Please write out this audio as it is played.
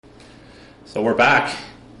So we're back.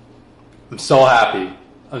 I'm so happy.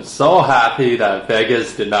 I'm so happy that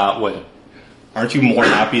Vegas did not win. Aren't you more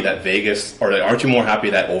happy that aren't you more happy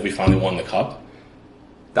that Ovi finally won the cup?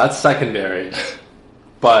 That's secondary.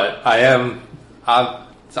 But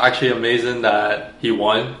it's actually amazing that he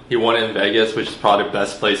won. He won it in Vegas, which is probably the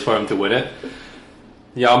best place for him to win it.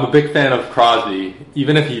 Yeah, I'm a big fan of Crosby.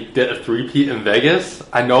 Even if he did a three-peat in Vegas,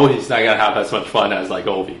 I know he's not going to have as much fun as like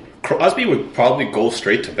Ovi. Crosby would probably go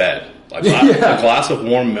straight to bed. A glass of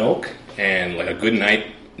warm milk and like a good night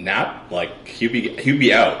nap, like he'd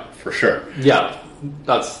be out for sure. Yeah,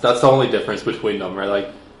 that's the only difference between them, right? Like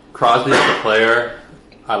Crosby as a player,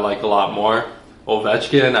 I like a lot more.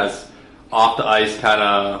 Ovechkin as off the ice kind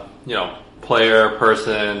of player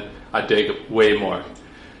person, I dig way more.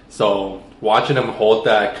 So watching him hold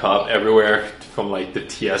that cup everywhere from like the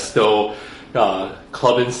Tiesto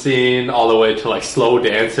clubbing scene all the way to like slow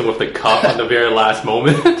dancing with the cup on the very last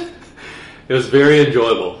moment. It was very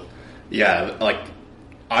enjoyable. Yeah, like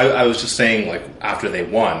I was just saying, like after they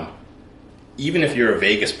won, even if you're a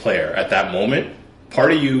Vegas player at that moment,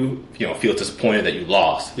 part of you feels disappointed that you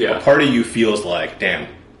lost. Yeah. But part of you feels like, damn,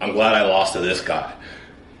 I'm glad I lost to this guy.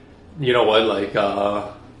 You know what? Like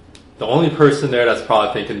the only person there that's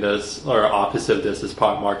probably thinking this or opposite of this is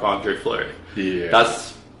probably Marc-Andre Fleury. Yeah.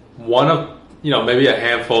 That's one of maybe a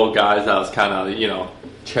handful of guys that was kind of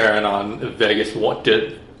cheering on if Vegas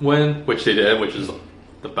did win, which they did, which is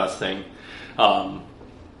the best thing.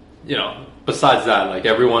 Besides that, like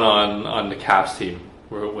everyone on the Caps team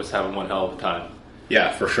was having one hell of a time.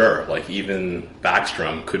 Yeah, for sure. Like even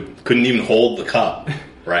Backstrom couldn't even hold the cup,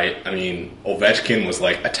 right? I mean, Ovechkin was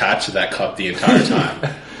like attached to that cup the entire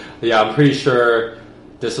time. Yeah, I'm pretty sure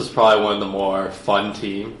this was probably one of the more fun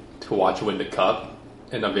team to watch win the cup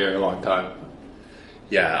in a very long time.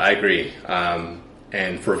 Yeah, I agree.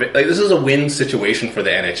 And this is a win situation for the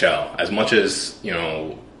NHL. As much as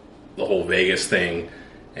the whole Vegas thing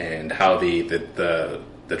and how the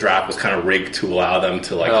draft was kind of rigged to allow them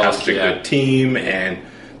to have such a good team, and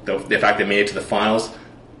the fact they made it to the finals.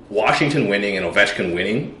 Washington winning and Ovechkin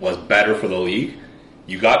winning was better for the league.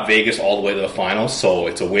 You got Vegas all the way to the finals, so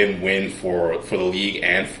it's a win-win for the league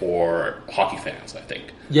and for hockey fans, I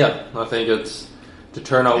think. Yeah, I think the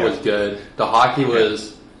turnout was good. The hockey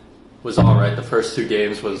was all right. The first two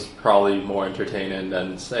games was probably more entertaining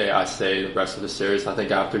than the rest of the series. I think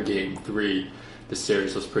after game 3, the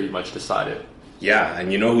series was pretty much decided. Yeah,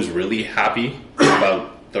 and you know who's really happy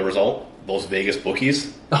about the result? Those Vegas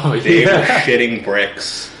bookies. Oh, yeah. They were shitting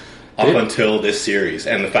bricks up until this series,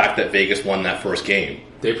 and the fact that Vegas won that first game.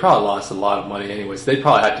 They probably lost a lot of money anyways. They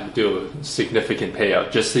probably had to do a significant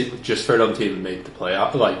payout just for them to even make the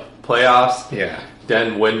playoffs. Yeah.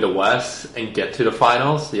 Then win the West and get to the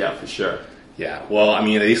finals. Yeah, for sure. Yeah. Well, I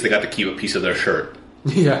mean, at least they got to keep a piece of their shirt.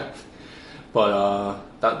 Yeah. But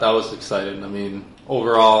that was exciting. I mean,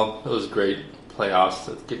 overall, it was great playoffs.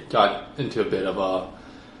 It got into a bit of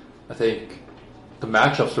I think the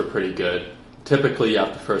matchups were pretty good. Typically,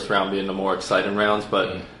 after the first round being the more exciting rounds,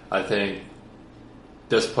 but I think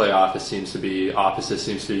this playoff seems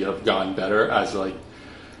to have gone better as the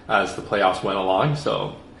playoffs went along.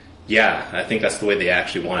 So, yeah, I think that's the way they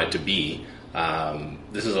actually want it to be.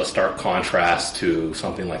 This is a stark contrast to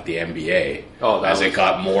something like the NBA, it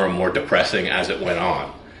got more and more depressing as it went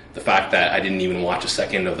on. The fact that I didn't even watch a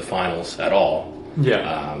second of the finals at all,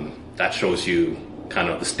 that shows you kind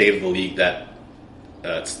of the state of the league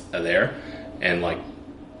that's there. And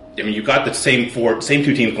you got the same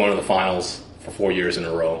two teams going to the finals for 4 years in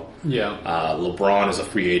a row. Yeah. LeBron is a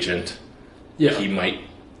free agent. Yeah. He might.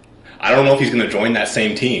 I don't know if he's going to join that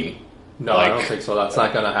same team. No, I don't think so. That's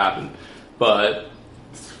not going to happen. But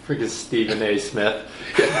freaking Stephen A. Smith.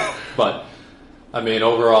 But I mean,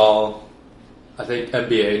 overall, I think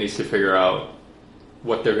NBA needs to figure out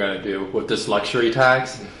what they're going to do with this luxury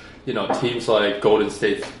tax. Teams like Golden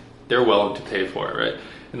State, they're willing to pay for it, right?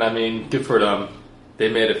 And I mean, good for them. They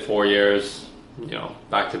made it 4 years,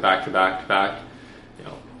 back to back to back to back.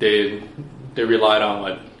 They relied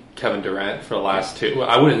on Kevin Durant for the last 2.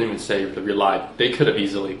 I wouldn't even say they relied. They could have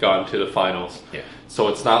easily gone to the finals. Yeah. So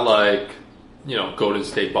it's not like Golden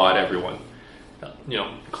State bought everyone.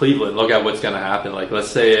 Cleveland. Look at what's going to happen. Let's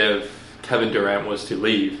say if Kevin Durant was to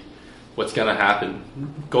leave, what's going to happen?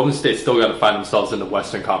 Golden State's still going to find themselves in the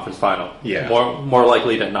Western Conference Final. Yeah. More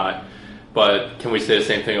likely than not. But can we say the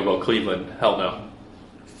same thing about Cleveland? Hell no.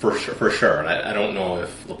 For sure. And I don't know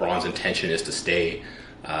if LeBron's intention is to stay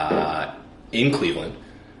in Cleveland,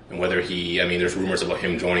 and whether there's rumors about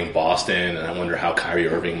him joining Boston, and I wonder how Kyrie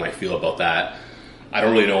Irving might feel about that. I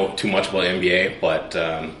don't really know too much about NBA, but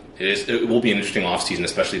it will be an interesting offseason,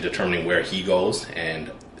 especially determining where he goes. And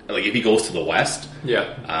like if he goes to the West,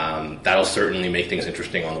 Yeah. that'll certainly make things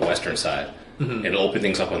interesting on the Western side. Mm-hmm. It'll open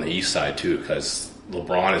things up on the East side too, because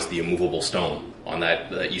LeBron is the immovable stone on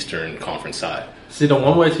the Eastern Conference side. See, the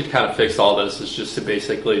one way to kind of fix all this is just to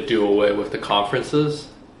basically do away with the conferences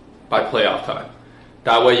by playoff time.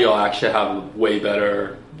 That way you'll actually have way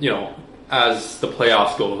better, as the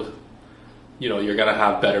playoffs go, you're going to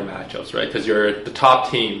have better matchups, right? Because the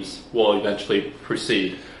top teams will eventually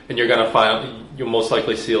proceed. And you're going to you'll most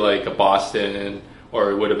likely see like a Boston,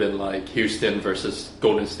 or it would have been like Houston versus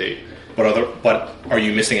Golden State. But are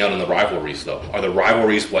you missing out on the rivalries, though? Are the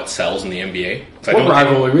rivalries what sells in the NBA? What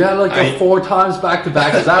rivalry? We had like 4 times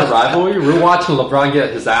back-to-back. Is that a rivalry? We're watching LeBron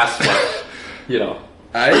get his ass whooped,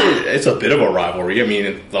 It's a bit of a rivalry. I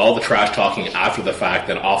mean, all the trash talking after the fact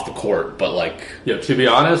and off the court, but like... To be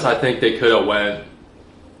honest, I think they could have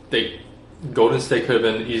Golden State could have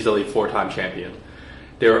been easily 4-time champion.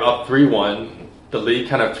 They were up 3-1. The league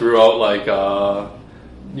kind of threw out like... that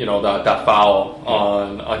foul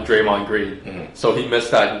on Draymond Green. Mm-hmm. So he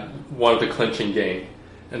missed that one of the clinching game.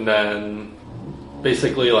 And then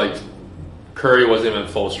basically like Curry wasn't even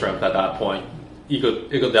full strength at that point.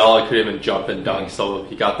 Iguodala couldn't even jump and dunk, so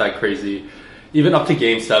he got that crazy. Even up to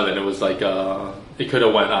Game 7, it was like it could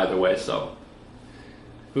have went either way. So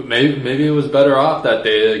but maybe it was better off that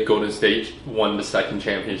Golden State won the second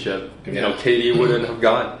championship. Yeah. KD wouldn't have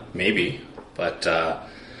gone. Maybe, but...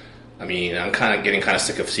 I'm getting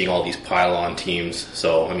sick of seeing all these pile-on teams.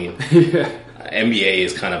 So, NBA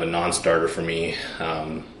is kind of a non-starter for me.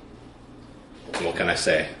 What can I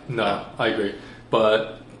say? No, I agree.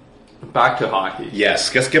 But back to hockey.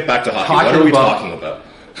 Yes, let's get back to hockey. What are we talking about?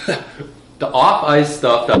 The off-ice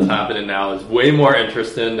stuff that's happening now is way more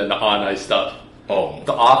interesting than the on-ice stuff. Oh.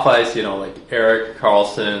 The off-ice, like Erik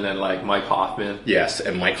Karlsson and like Mike Hoffman. Yes,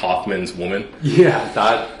 and Mike Hoffman's woman. Yeah,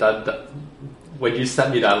 that when you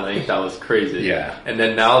sent me that link, that was crazy. Yeah. And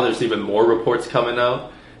then now there's even more reports coming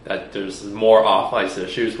out that there's more off-ice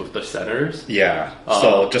issues with the Senators. Yeah.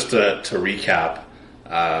 So just to recap,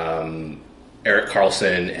 Erik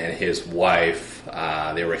Karlsson and his wife,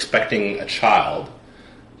 they were expecting a child.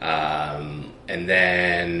 And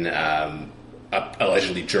then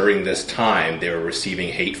allegedly during this time, they were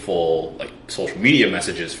receiving hateful social media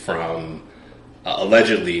messages from...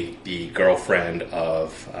 allegedly the girlfriend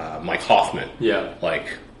of Mike Hoffman. Yeah.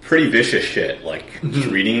 Pretty vicious shit. Just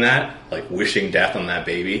reading that, wishing death on that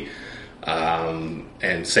baby.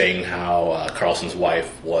 And saying how Carlson's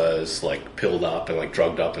wife was, pilled up and,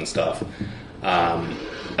 drugged up and stuff.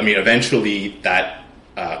 Eventually that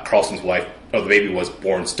Carlson's wife, or the baby was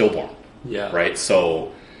born stillborn. Yeah. Right?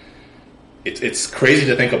 So it's crazy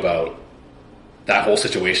to think about that whole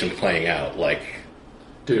situation playing out.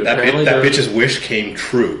 Dude, that bitch's wish came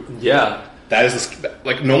true. Yeah. That is,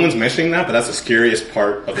 no one's mentioning that, but that's the scariest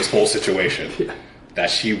part of this whole situation. Yeah.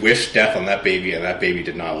 That she wished death on that baby, and that baby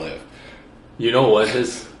did not live. You know what?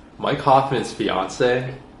 Mike Hoffman's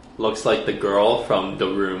fiance looks like the girl from The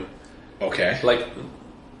Room. Okay.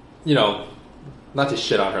 Not to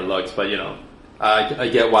shit on her looks, but, I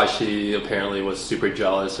get why she apparently was super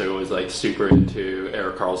jealous or was, super into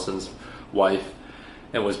Erik Karlsson's wife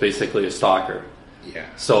and was basically a stalker. Yeah.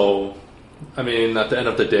 So, at the end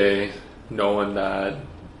of the day, knowing that,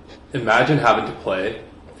 imagine having to play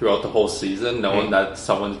throughout the whole season, knowing that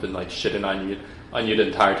someone's been shitting on you the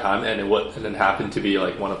entire time, and then happened to be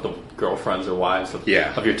one of the girlfriends or wives of your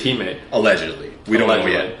teammate. Allegedly, we don't know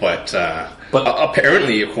yet, but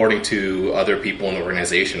apparently, according to other people in the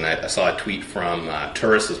organization, I saw a tweet from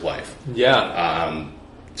Turris's wife. Yeah.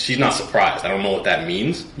 She's not surprised. I don't know what that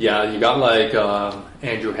means. Yeah, you got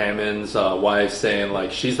Andrew Hammond's wife saying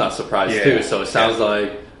she's not surprised too. So it sounds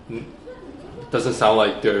doesn't sound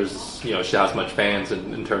like there's she has much fans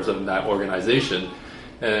in terms of that organization.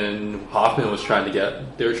 And Hoffman was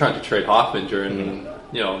they were trying to trade Hoffman during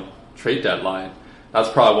trade deadline. That's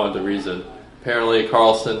probably one of the reasons. Apparently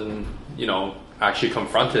Karlsson actually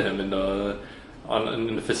confronted him in the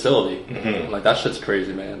facility. Mm-hmm. That shit's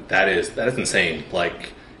crazy, man. That is insane.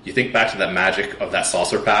 You think back to that magic of that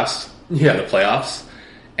saucer pass in the playoffs,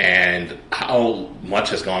 and how much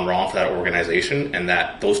has gone wrong for that organization, and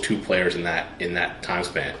that those two players in that time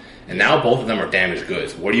span, and now both of them are damaged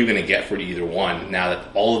goods. What are you going to get for either one now that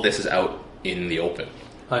all of this is out in the open?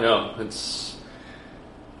 I know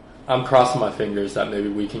I'm crossing my fingers that maybe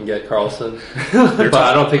we can get Karlsson, but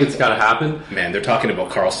I don't think it's going to happen. Man, they're talking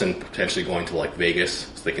about Karlsson potentially going to Vegas,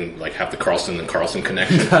 so they can have the Karlsson and Karlsson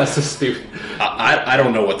connection. That's so stupid. I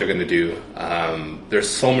don't know what they're going to do. There's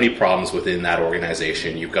so many problems within that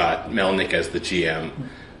organization. You've got Melnick as the GM.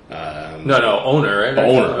 Owner, right?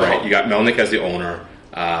 Owner, right? You got Melnick as the owner.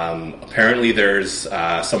 Apparently, there's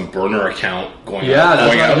some burner account going. Yeah, that's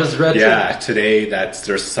going what out. I just read. Yeah, today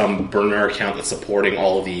there's some burner account that's supporting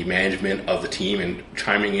all the management of the team and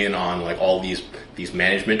chiming in on like all these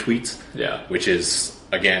management tweets. Yeah, which is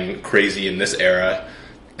again crazy in this era,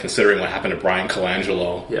 considering what happened to Brian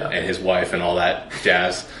Colangelo and his wife and all that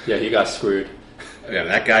jazz. Yeah, he got screwed. Yeah,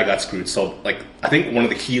 that guy got screwed. So, like, I think one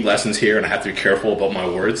of the key lessons here, and I have to be careful about my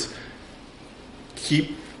words,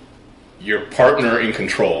 keep your partner in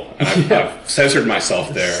control. And I've censored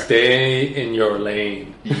myself there. Stay in your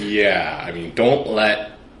lane. Yeah, I mean, don't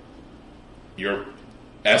let your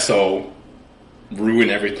SO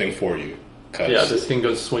ruin everything for you. Yeah, this thing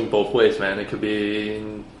goes swing both ways, man. It could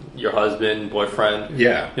be your husband, boyfriend.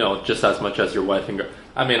 Yeah. You know, just as much as your wife and girl.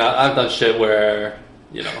 I mean, I've done shit where,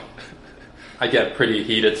 you know, I get pretty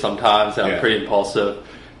heated sometimes and I'm pretty impulsive.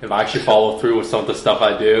 If I actually follow through with some of the stuff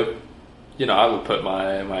I do, you know, I would put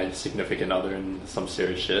my significant other in some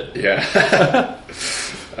serious shit. Yeah.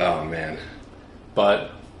 Oh, man.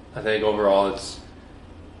 But I think overall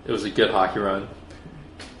it was a good hockey run.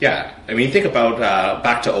 Yeah. I mean, think about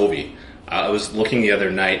back to Ovi. I was looking the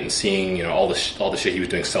other night and seeing, you know, all the shit he was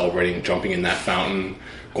doing, celebrating, jumping in that fountain,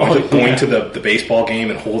 going to the baseball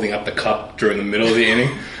game and holding up the cup during the middle of the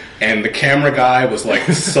inning. And the camera guy was like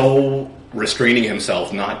so restraining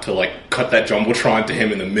himself not to like cut that jumbotron to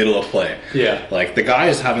him in the middle of play. Yeah. Like the guy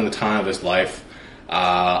is having the time of his life.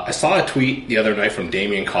 I saw a tweet the other night from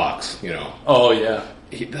Damian Cox, you know. Oh, yeah.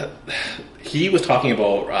 He was talking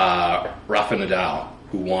about Rafa Nadal,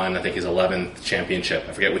 who won, I think, his 11th championship.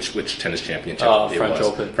 I forget which tennis championship it French was.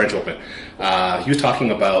 Open. French Open. He was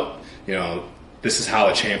talking about, you know, this is how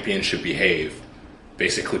a champion should behave.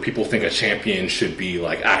 Basically, people think a champion should be,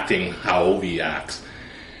 like, acting how Ovi acts.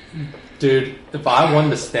 Dude, if I won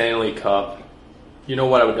the Stanley Cup, you know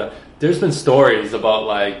what I would do? There's been stories about,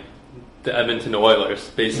 like, the Edmonton Oilers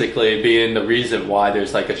basically being the reason why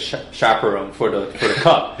there's, like, a chaperone for the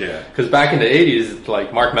cup. Yeah. Because back in the 80s,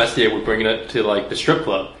 like, Mark Messier would bring it to, like, the strip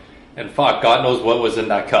club. And fuck, God knows what was in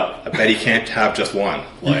that cup. I bet he can't have just one.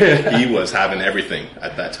 Like, he was having everything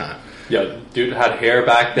at that time. Yeah, dude had hair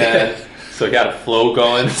back then, so he had a flow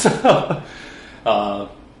going.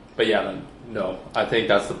 But yeah, no, I think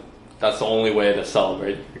that's the only way to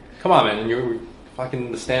celebrate. Come on, man, you're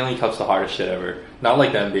fucking the Stanley Cup's the hardest shit ever. Not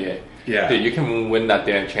like the NBA. Yeah, dude, you can win that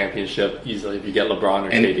damn championship easily if you get LeBron or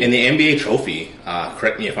KD. And the NBA trophy,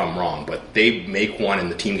 correct me if I'm wrong, but they make one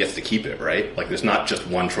and the team gets to keep it, right? Like, there's not just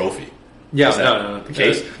one trophy. Yeah, Is that the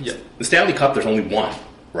case? Yeah. The Stanley Cup, there's only one,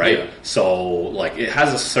 right? Yeah. So, like, it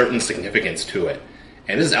has a certain significance to it.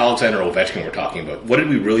 And this is Alexander Ovechkin we're talking about. What did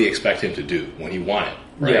we really expect him to do when he won it,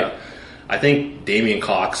 right? Yeah. I think Damian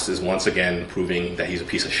Cox is once again proving that he's a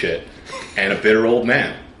piece of shit and a bitter old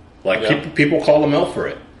man. Like, people call him out for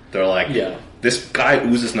it. They're like, this guy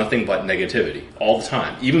oozes nothing but negativity all the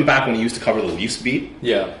time. Even back when he used to cover the Leafs beat.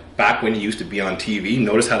 Yeah. Back when he used to be on TV.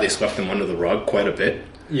 Notice how they swept him under the rug quite a bit.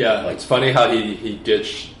 Yeah, like, it's funny how he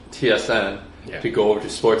ditched TSN to go over to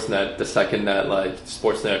Sportsnet the second that, like,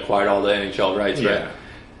 Sportsnet acquired all the NHL rights, right?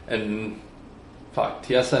 And fuck,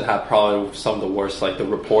 TSN had probably some of the worst, like, the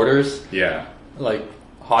reporters. Yeah. Like,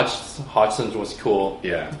 Hodgson was cool.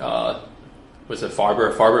 Yeah. Was it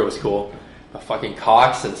Farber? Farber was cool. But fucking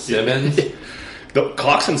Cox and Simmons.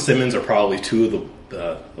 Cox and Simmons are probably two of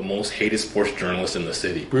the most hated sports journalists in the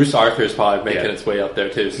city. Bruce Arthur is probably making its way up there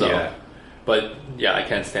too. So, yeah. But yeah, I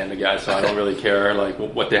can't stand the guy, so I don't really care like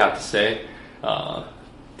what they have to say.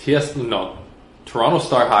 Toronto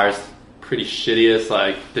Star hires pretty shittiest,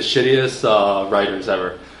 like the shittiest writers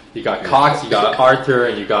ever. You got Cox, you got Arthur,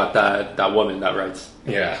 and you got that woman that writes.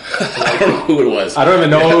 Yeah, I don't know who it was. I don't even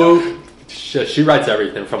know who. She writes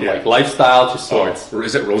everything from like lifestyle to sports.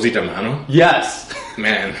 Is it Rosie D'Amano? Yes.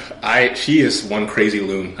 Man, she is one crazy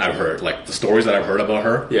loon I've heard. Like the stories that I've heard about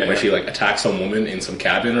her, when she like attacked some woman in some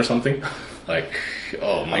cabin or something. Like,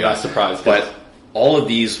 oh my god! I'm not surprised. But all of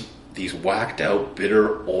these whacked out,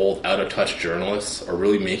 bitter, old, out of touch journalists are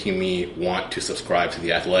really making me want to subscribe to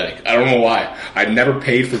The Athletic. I don't know why. I'd never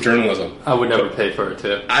paid for journalism. I would never pay for it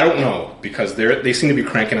too. I don't know, because they seem to be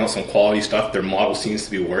cranking out some quality stuff. Their model seems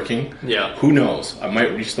to be working. Yeah. Who knows? I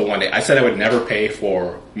might reach the one day. I said I would never pay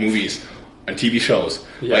for movies and TV shows.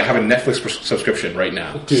 Yeah. Like, I have a Netflix subscription right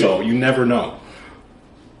now. Dude. So you never know.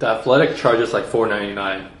 The Athletic charges like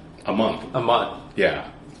 $4.99 a month. A month. Yeah.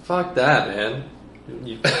 Fuck that, man.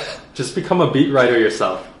 You just become a beat writer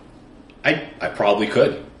yourself. I probably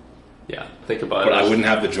could. Yeah, think about it. But I wouldn't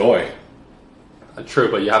have the joy. True,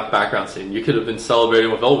 but you have background scene. You could have been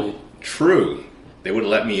celebrating with Ovi. True. They would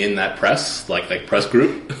have let me in that press, like press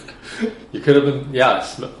group. You could have been,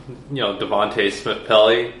 Devontae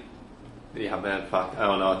Smith-Pelly. Yeah, man, fuck. I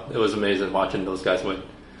don't know. It was amazing watching those guys win.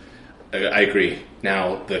 I agree.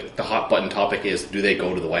 Now, the hot button topic is, do they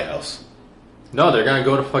go to the White House? No, they're going to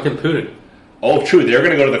go to fucking Putin. Oh, true. They're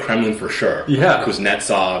going to go to the Kremlin for sure. Yeah.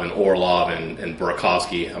 Kuznetsov and Orlov and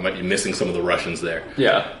Burakovsky. I might be missing some of the Russians there.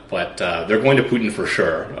 Yeah. But they're going to Putin for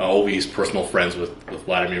sure. Ovi's personal friends with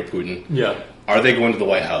Vladimir Putin. Yeah. Are they going to the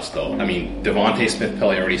White House, though? I mean, Devontae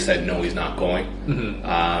Smith-Pelly already said no, he's not going.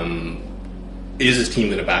 Mm-hmm. Is his team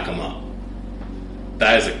going to back him up?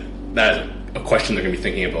 That is a question they're going to be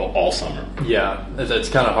thinking about all summer. Yeah, it's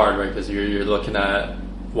kind of hard, right? Because you're looking at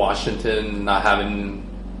Washington not having,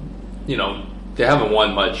 they haven't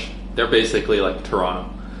won much. They're basically like Toronto.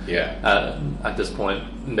 Yeah. At this point,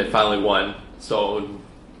 and they finally won. So,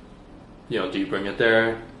 do you bring it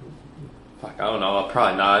there? Fuck, I don't know.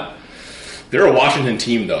 Probably not. They're a Washington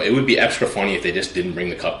team, though. It would be extra funny if they just didn't bring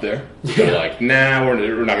the cup there. Yeah. They're like, nah,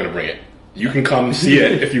 we're not going to bring it. You can come see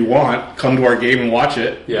it if you want. Come to our game and watch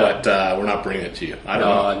it. Yeah. But we're not bringing it to you. I don't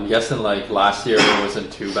know. I'm guessing like last year it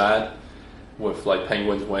wasn't too bad with like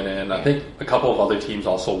Penguins winning. I think a couple of other teams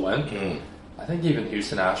also went. I think even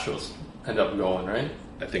Houston Astros ended up going, right?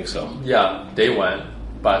 I think so. Yeah, they went.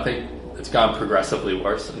 But I think it's gotten progressively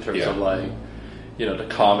worse in terms of like, the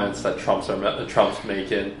comments that Trump's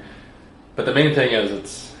making. But the main thing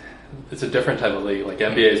is it's a different type of league. Like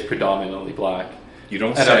NBA is predominantly black. You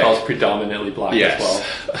don't NFL's say. predominantly black Yes.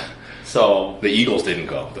 as well. So The Eagles didn't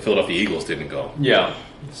go. The Philadelphia Eagles didn't go. yeah.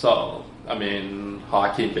 So I mean,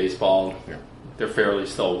 hockey, baseball, they're fairly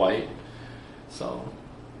still white. So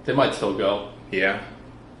they might still go. Yeah.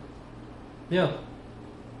 Yeah.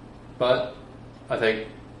 But I think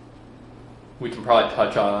we can probably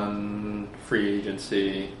touch on free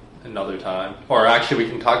agency another time. Or actually we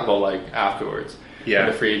can talk about like afterwards. Yeah.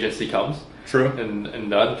 When the free agency comes. True. And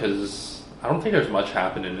done, because I don't think there's much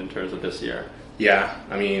happening in terms of this year. Yeah.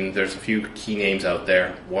 I mean, there's a few key names out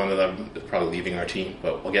there. One of them is probably leaving our team,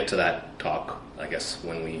 but we'll get to that talk, I guess,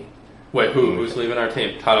 when we... Wait, who's leaving our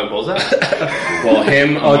team? Tyler Bozak? Well,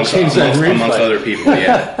 him amongst other people,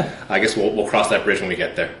 yeah. I guess we'll cross that bridge when we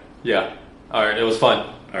get there. Yeah. All right, it was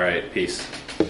fun. All right, peace.